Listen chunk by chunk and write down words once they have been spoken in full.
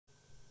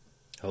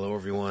Hello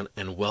everyone,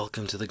 and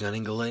welcome to the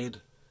Gunning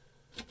Gallade.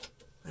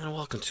 And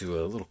welcome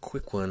to a little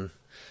quick one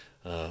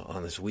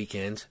on this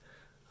weekend.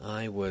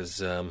 I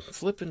was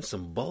flipping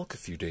some bulk a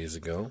few days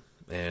ago,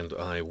 and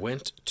I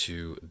went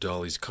to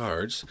Dolly's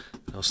Cards.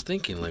 I was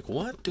thinking, like,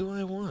 what do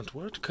I want?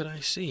 What could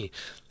I see?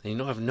 And, you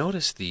know, I've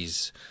noticed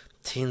these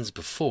tins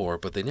before,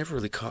 but they never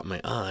really caught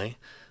my eye.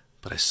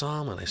 But I saw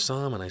them, and I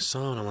saw them, and I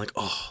saw them, and I'm like,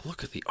 oh,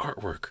 look at the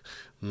artwork.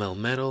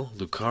 Melmetal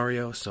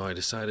Lucario. So I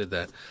decided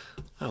that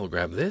I will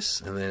grab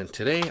this. And then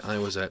today I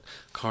was at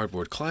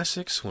Cardboard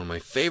Classics, one of my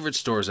favorite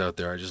stores out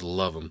there. I just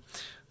love them.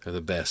 They're the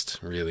best,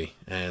 really.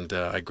 And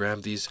I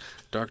grabbed these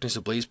Darkness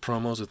Ablaze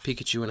promos with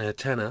Pikachu and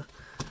Hattena.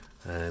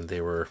 And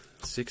they were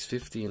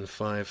 $6.50 and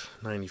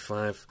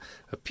 $5.95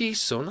 a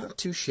piece, so not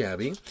too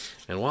shabby.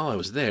 And while I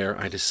was there,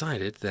 I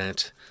decided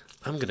that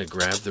I'm going to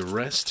grab the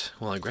rest.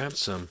 Well, I grabbed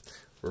some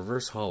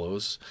reverse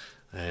hollows,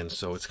 and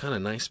so it's kind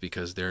of nice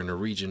because they're in a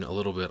region a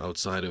little bit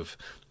outside of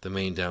the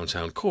main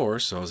downtown core,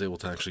 so I was able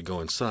to actually go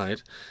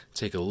inside,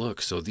 take a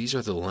look. So these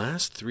are the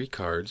last 3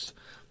 cards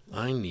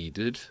I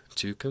needed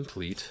to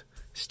complete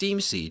Steam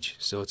Siege,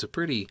 so it's a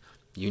pretty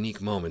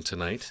unique moment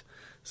tonight.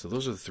 So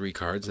those are the 3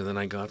 cards, and then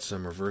I got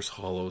some reverse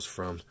hollows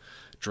from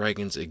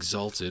Dragons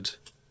Exalted,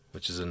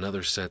 which is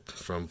another set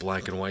from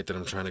Black and White that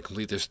I'm trying to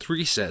complete. There's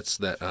 3 sets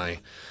that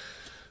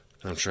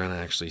I'm trying to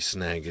actually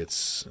snag.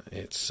 It's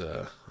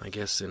I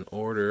guess in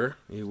order,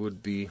 it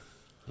would be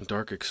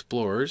Dark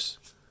Explorers,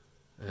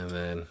 and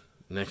then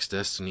Next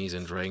Destinies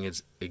and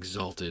Dragons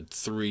Exalted.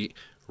 3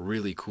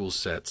 really cool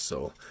sets,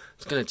 so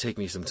it's going to take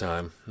me some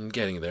time. I'm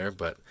getting there,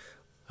 but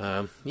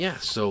yeah,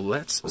 so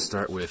let's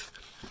start with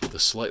the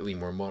slightly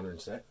more modern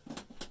set.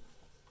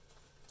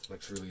 I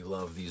truly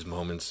love these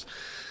moments.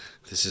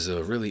 This is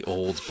a really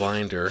old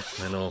binder.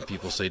 I know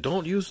people say,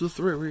 don't use the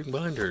 3-ring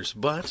binders,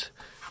 but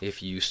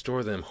if you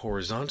store them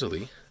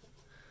horizontally,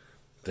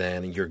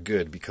 then you're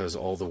good because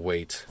all the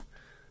weight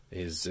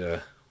is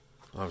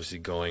obviously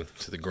going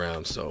to the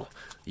ground. So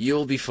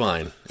you'll be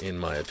fine, in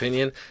my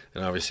opinion.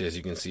 And obviously, as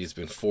you can see, it's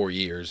been 4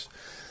 years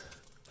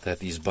that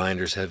these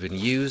binders have been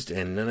used,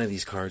 and none of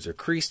these cards are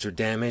creased or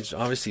damaged.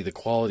 Obviously, the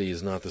quality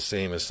is not the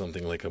same as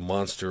something like a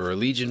Monster or a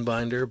Legion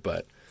binder,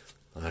 but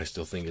I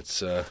still think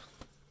it's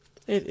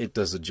it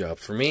does the job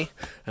for me.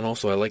 And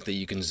also, I like that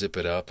you can zip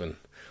it up, and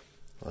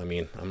I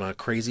mean, I'm not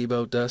crazy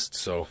about dust,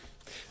 so,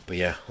 but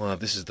yeah, well,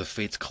 this is the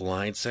Fates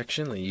Collide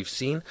section that you've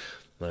seen.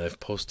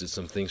 I've posted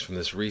some things from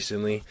this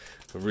recently.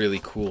 A really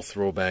cool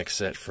throwback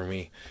set for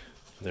me.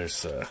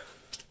 There's,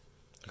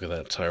 look at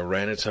that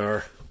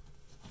Tyranitar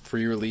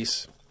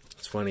pre-release.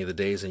 It's funny, the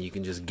days and you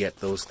can just get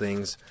those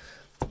things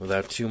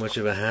without too much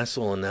of a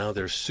hassle, and now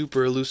they're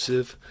super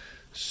elusive,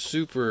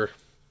 super,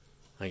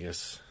 I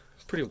guess,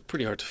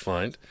 pretty hard to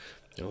find.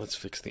 Now, let's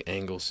fix the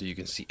angle so you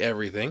can see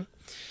everything.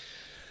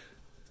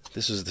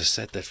 This is the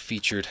set that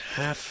featured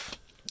half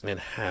and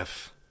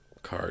half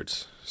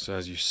cards. So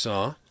as you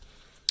saw,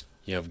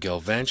 you have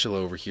Galvantula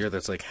over here.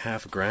 That's like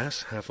half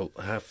grass, half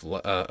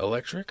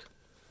electric,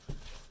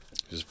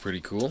 which is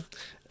pretty cool.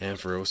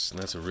 Ampharos, and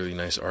that's a really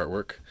nice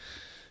artwork.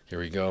 Here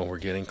we go. We're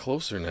getting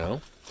closer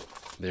now.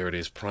 There it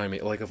is,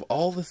 Primate. Like, of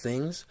all the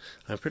things,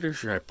 I'm pretty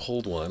sure I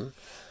pulled one,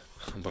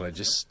 but I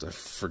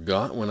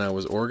forgot when I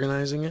was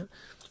organizing it.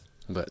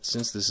 But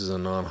since this is a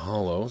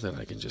non-hollow, then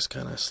I can just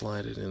kind of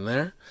slide it in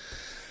there.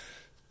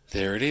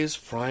 There it is,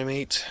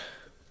 Primate,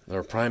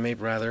 or Primate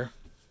rather.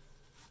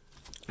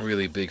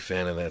 Really big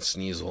fan of that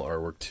Sneasel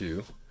artwork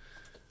too.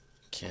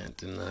 Can't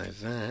deny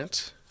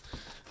that.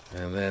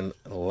 And then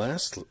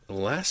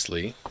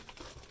lastly,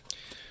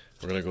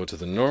 we're going to go to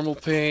the normal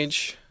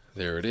page.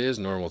 There it is,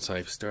 normal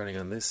type starting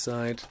on this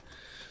side.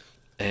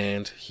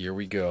 And here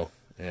we go.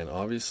 And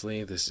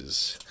obviously this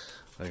is,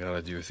 I got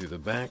to do it through the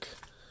back.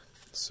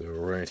 So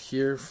right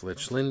here,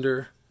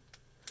 Talonflame.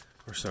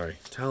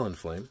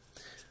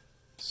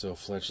 So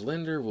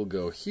Fletchlinder will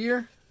go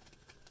here,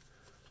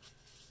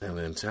 and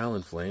then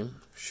Talonflame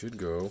should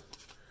go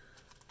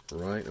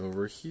right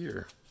over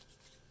here.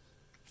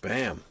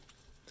 Bam!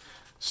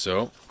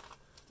 So,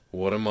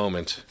 what a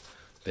moment.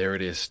 There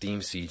it is,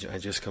 Steam Siege. I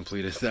just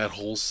completed that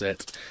whole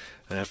set.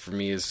 That for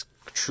me is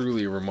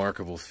truly a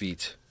remarkable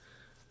feat.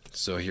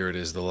 So here it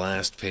is, the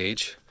last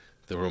page.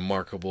 The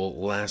remarkable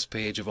last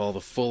page of all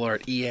the full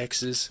art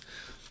EXs.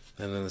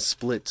 And then the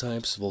split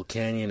types.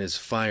 Volcanion is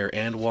fire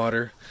and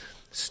water.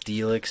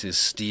 Steelix is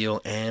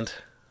steel and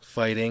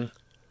fighting.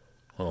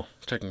 Well,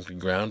 technically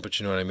ground, but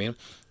you know what I mean.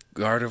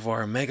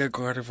 Gardevoir, Mega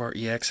Gardevoir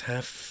EX,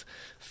 half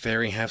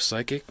fairy, half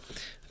psychic.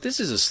 This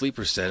is a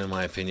sleeper set in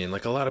my opinion.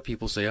 Like, a lot of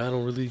people say,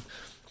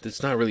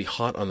 it's not really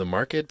hot on the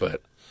market, but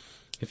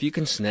if you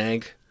can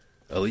snag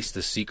at least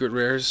the secret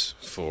rares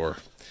for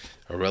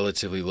a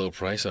relatively low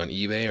price on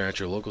eBay or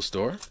at your local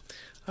store,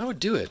 I would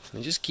do it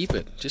and just keep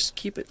it. Just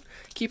keep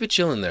it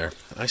chilling there.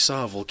 I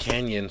saw a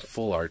Volcanion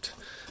full art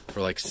for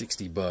like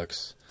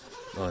 $60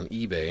 on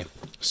eBay,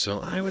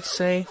 so I would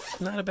say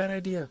not a bad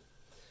idea.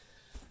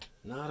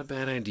 Not a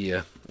bad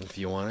idea if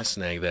you want to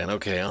snag that.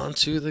 Okay, on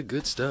to the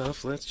good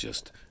stuff. Let's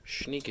just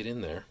sneak it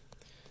in there.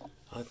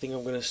 I think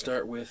I'm going to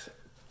start with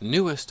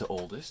newest to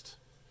oldest.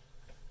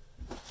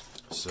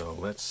 So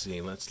let's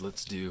see. Let's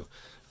do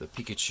the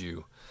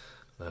Pikachu.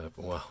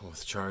 Well,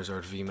 with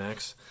Charizard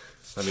VMAX.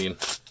 I mean,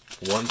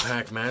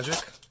 1-pack magic.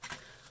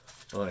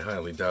 Well, I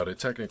highly doubt it.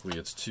 Technically,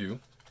 it's 2,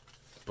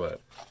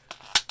 but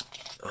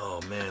oh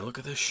man, look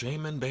at this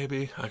Shaman,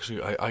 baby.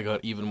 Actually, I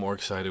got even more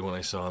excited when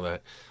I saw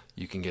that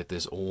you can get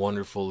this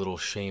wonderful little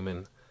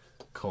Shaman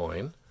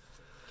coin.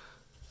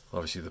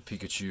 Obviously, the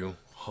Pikachu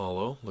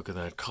holo. Look at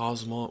that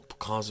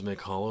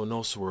cosmic holo.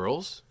 No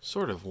swirls.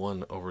 Sort of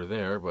one over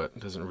there, but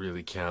doesn't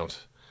really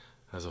count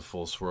as a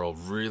full swirl.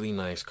 Really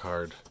nice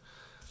card.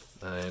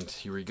 And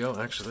here we go.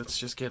 Actually, let's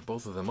just get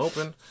both of them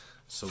open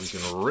so we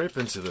can rip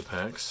into the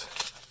packs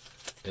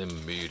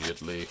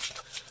immediately,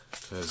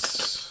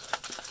 because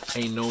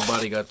ain't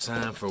nobody got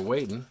time for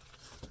waiting.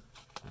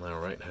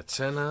 Alright,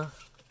 Hattena,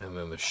 and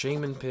then the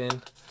Shaman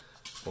pin,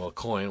 well,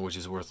 coin, which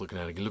is worth looking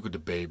at. Look at the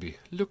baby.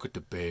 Look at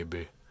the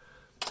baby.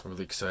 I'm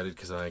really excited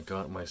because I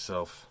got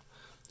myself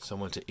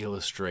someone to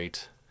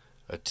illustrate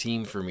a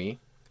team for me,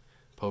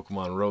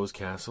 Pokemon Rose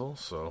Castle,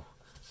 so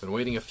been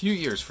waiting a few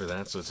years for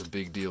that, so it's a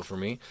big deal for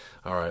me.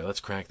 Alright, let's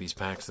crack these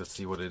packs. Let's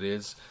see what it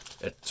is.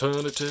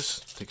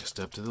 Eternatus. Take a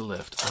step to the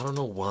left. I don't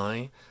know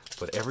why,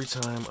 but every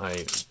time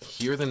I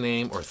hear the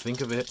name or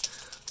think of it,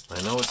 I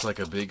know it's like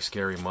a big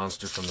scary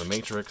monster from the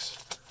Matrix.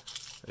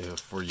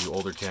 For you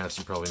older cats,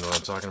 you probably know what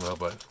I'm talking about,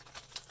 but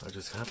I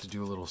just have to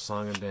do a little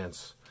song and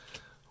dance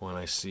when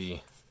I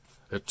see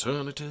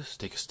Eternatus.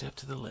 Take a step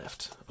to the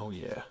left. Oh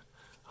yeah.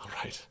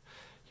 Alright,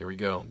 here we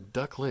go.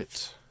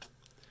 Ducklet.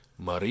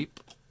 Marip.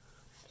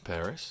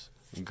 Paris,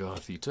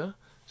 Gothita,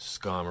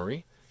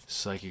 Skarmory,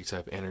 Psychic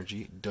type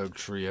Energy,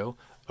 Dugtrio,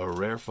 a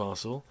rare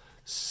fossil,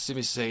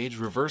 Simisage.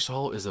 Reverse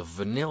holo is a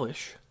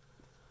Vanillish,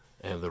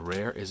 and the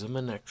rare is a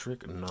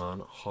Manectric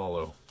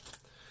non-holo.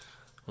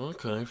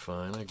 Okay,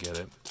 fine, I get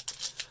it.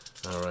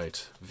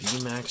 Alright,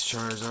 VMAX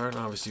Charizard.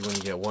 Obviously, when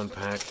you get 1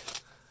 pack,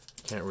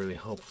 can't really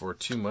hope for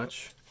too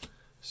much.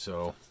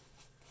 So,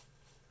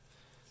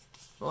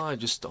 well,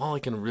 all I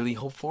can really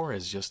hope for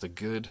is just a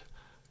good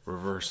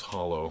reverse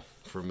holo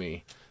for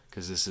me.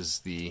 Because this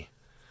is the,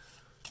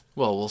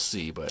 well, we'll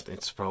see, but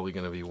it's probably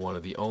going to be one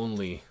of the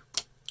only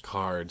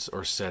cards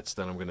or sets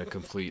that I'm going to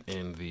complete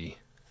in the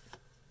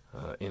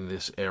in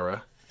this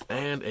era.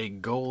 And a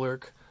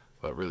Golurk,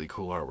 but really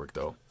cool artwork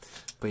though.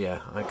 But yeah,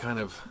 I kind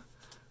of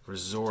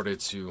resorted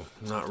to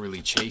not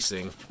really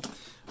chasing.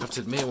 I have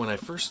to admit, when I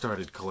first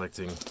started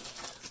collecting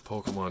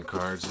Pokemon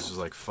cards, this was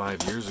like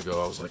 5 years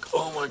ago, I was like,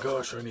 oh my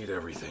gosh, I need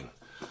everything.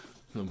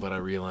 But I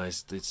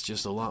realized it's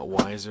just a lot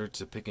wiser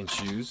to pick and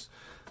choose.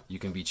 You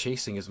can be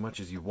chasing as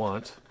much as you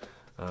want,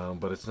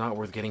 but it's not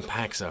worth getting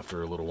packs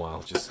after a little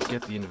while. Just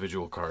get the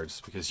individual cards,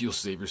 because you'll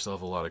save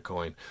yourself a lot of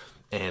coin.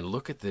 And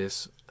look at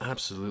this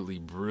absolutely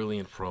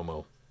brilliant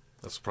promo.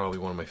 That's probably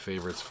one of my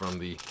favorites from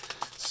the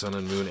Sun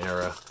and Moon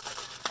era.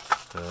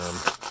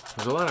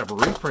 There's a lot of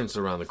reprints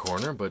around the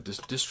corner, but this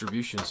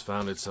distribution's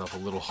found itself a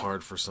little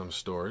hard for some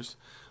stores.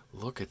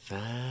 Look at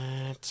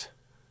that.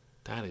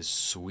 That is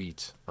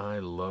sweet. I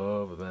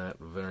love that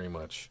very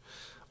much.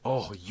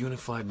 Oh,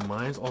 Unified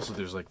Minds. Also,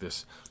 there's like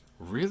this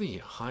really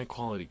high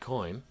quality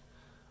coin.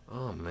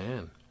 Oh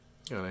man,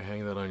 you gotta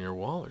hang that on your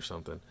wall or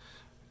something.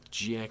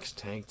 GX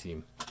Tag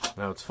Team.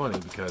 Now it's funny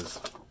because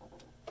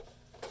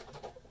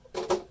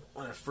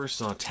when I first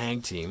saw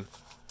Tag Team,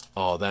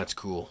 oh, that's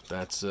cool.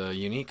 That's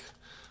unique.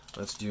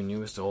 Let's do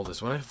newest to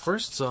oldest. When I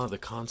first saw the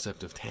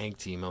concept of Tag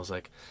Team, I was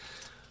like,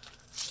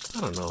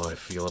 I don't know how I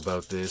feel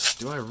about this.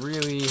 Do I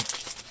really?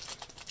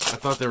 I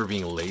thought they were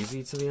being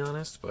lazy, to be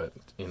honest, but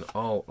in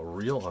all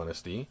real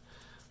honesty,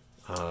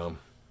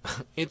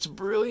 it's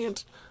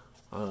brilliant.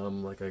 I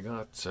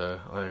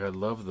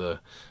love the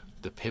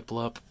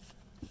Piplup.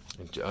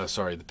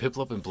 Sorry, the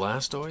Piplup and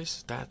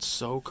Blastoise. That's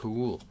so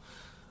cool.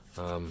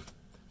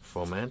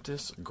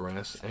 Fomantis,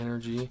 Grass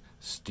Energy,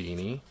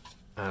 Steenie,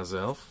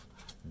 Azelf,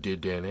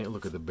 Dedenne.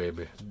 Look at the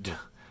baby.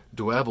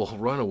 Dwebble,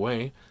 run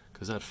away,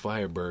 because that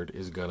Firebird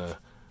is gonna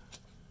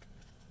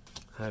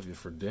have you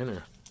for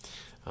dinner.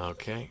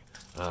 Okay,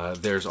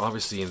 there's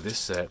obviously in this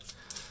set,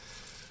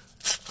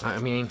 I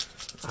mean,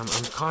 I'm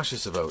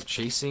cautious about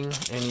chasing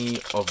any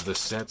of the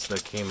sets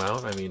that came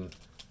out. I mean,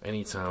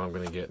 anytime I'm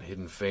going to get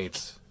Hidden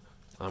Fates,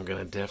 I'm going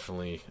to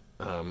definitely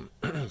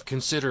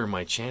consider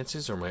my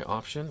chances or my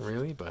option,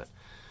 really, but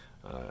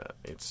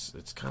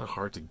it's kind of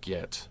hard to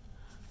get,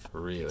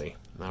 really.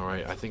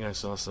 Alright, I think I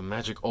saw some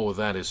magic. Oh,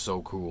 that is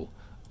so cool.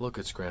 Look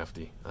at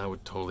Scrafty. I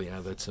would totally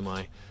add that to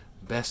my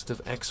Best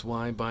of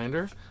XY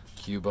binder.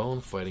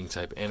 Cubone, Fighting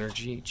type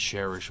Energy,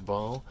 Cherish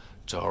Ball,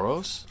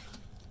 Tauros,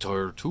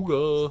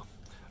 Tortuga,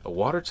 a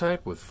Water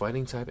type with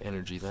Fighting type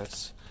Energy.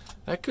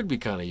 That could be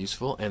kind of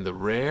useful. And the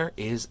rare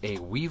is a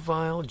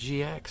Weavile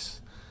GX.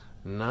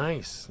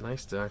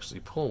 Nice to actually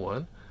pull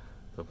one.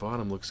 The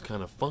bottom looks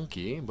kind of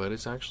funky, but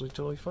it's actually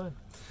totally fine.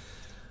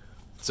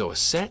 So a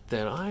set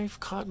that I've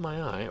caught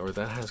my eye, or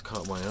that has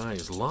caught my eye,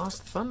 is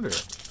Lost Thunder.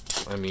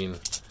 I mean,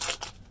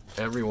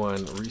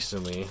 everyone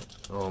recently,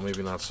 oh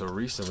maybe not so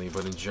recently,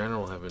 but in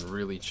general have been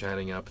really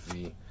chatting up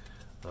the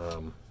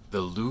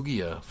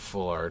Lugia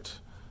full art,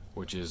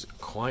 which is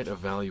quite a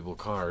valuable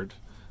card.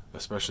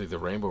 especially the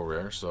Rainbow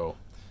Rare. So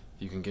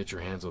if you can get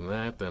your hands on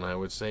that, then I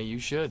would say you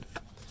should.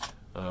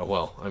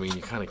 Well, I mean,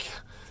 you kind of,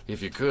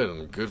 if you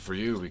could, good for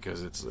you,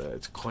 because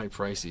it's quite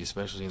pricey,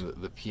 especially in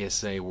the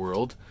PSA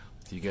world.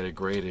 If you get it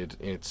graded,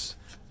 it's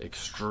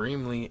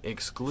extremely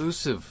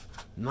exclusive.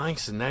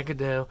 Nice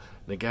Nagadel,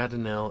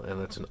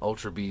 and that's an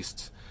Ultra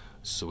Beast.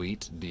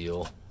 Sweet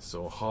deal.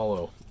 So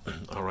hollow.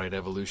 Alright,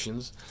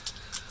 evolutions.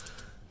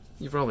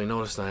 You've probably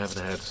noticed I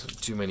haven't had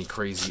too many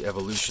crazy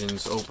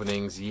evolutions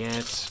openings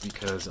yet,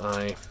 because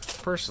I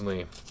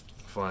personally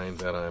find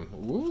that I'm a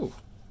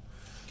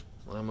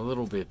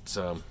little bit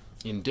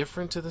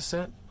indifferent to the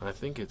set. I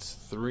think it's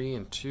 3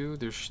 and 2.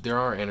 There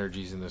are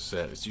energies in this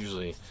set. It's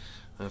usually,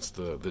 that's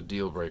the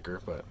deal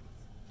breaker, but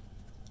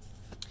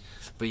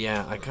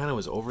yeah, I kind of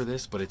was over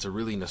this, but it's a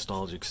really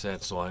nostalgic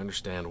set, so I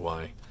understand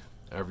why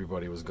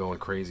everybody was going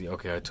crazy.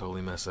 Okay, I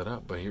totally messed that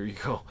up, but here you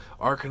go.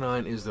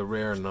 Arcanine is the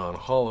rare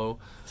non-hollow.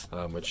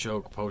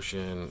 Machoke,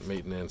 Potion,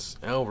 Maintenance.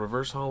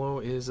 Reverse hollow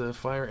is a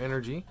fire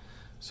energy,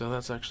 so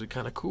that's actually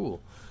kind of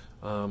cool.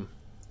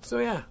 So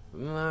yeah,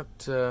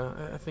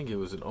 I think it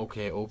was an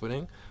okay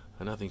opening.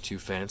 Nothing too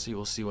fancy.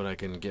 We'll see what I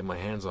can get my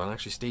hands on.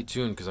 Actually, stay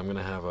tuned, because I'm going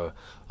to have a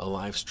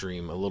live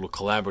stream, a little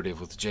collaborative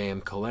with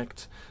JM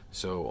Collect.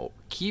 So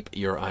keep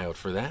your eye out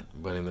for that.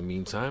 But in the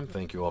meantime,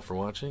 thank you all for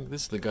watching.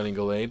 This is the Gunning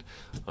Gallade.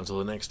 Until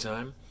the next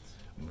time,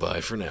 bye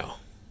for now.